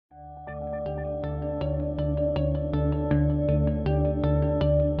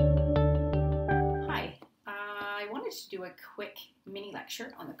a quick mini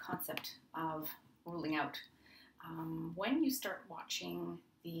lecture on the concept of ruling out. When you start watching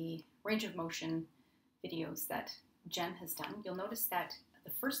the range of motion videos that Jen has done, you'll notice that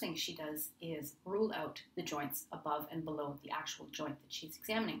the first thing she does is rule out the joints above and below the actual joint that she's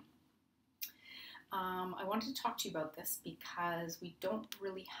examining. I wanted to talk to you about this because we don't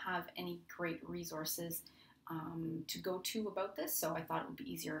really have any great resources to go to about this, so I thought it would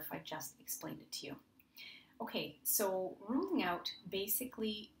be easier if I just explained it to you. Okay, so ruling out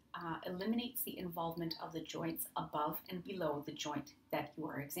basically eliminates the involvement of the joints above and below the joint that you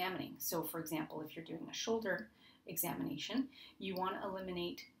are examining. So for example, if you're doing a shoulder examination, you want to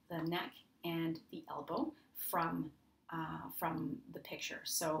eliminate the neck and the elbow from the picture.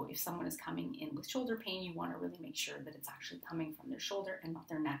 So if someone is coming in with shoulder pain, you want to really make sure that it's actually coming from their shoulder and not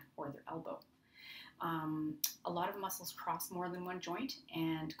their neck or their elbow. A lot of muscles cross more than one joint,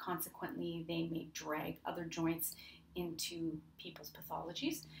 and consequently they may drag other joints into people's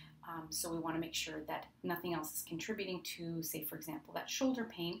pathologies. So we want to make sure that nothing else is contributing to, say for example, that shoulder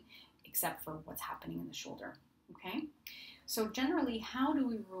pain except for what's happening in the shoulder. Okay, so generally, how do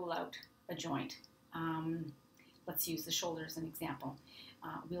we rule out a joint? Let's use the shoulder as an example.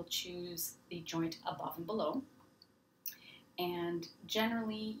 We'll choose the joint above and below. And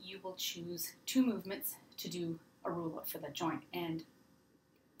generally, you will choose two movements to do a rule out for that joint. And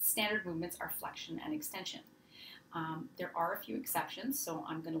standard movements are flexion and extension. There are a few exceptions, so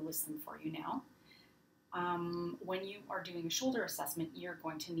I'm going to list them for you now. When you are doing a shoulder assessment, you're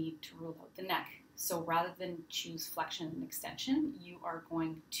going to need to rule out the neck. So rather than choose flexion and extension, you are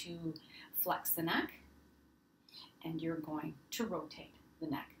going to flex the neck and you're going to rotate the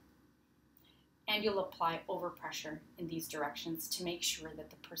neck. And you'll apply overpressure in these directions to make sure that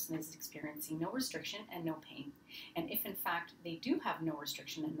the person is experiencing no restriction and no pain. And if in fact they do have no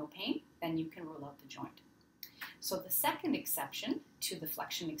restriction and no pain, then you can rule out the joint. So the second exception to the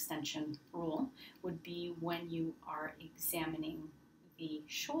flexion extension rule would be when you are examining the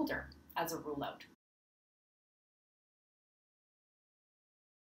shoulder as a rule out.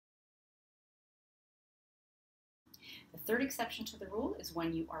 The third exception to the rule is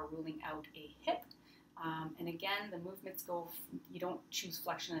when you are ruling out a hip. And again, the movements go, you don't choose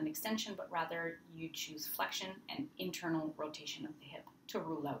flexion and extension, but rather you choose flexion and internal rotation of the hip to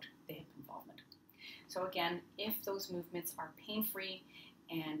rule out the hip involvement. So again, if those movements are pain-free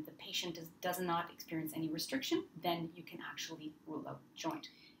and the patient does not experience any restriction, then you can actually rule out the joint.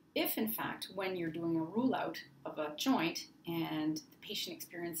 If in fact, when you're doing a rule out of a joint and the patient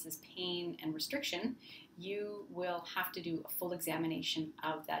experiences pain and restriction, you will have to do a full examination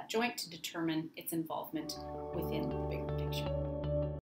of that joint to determine its involvement within the bigger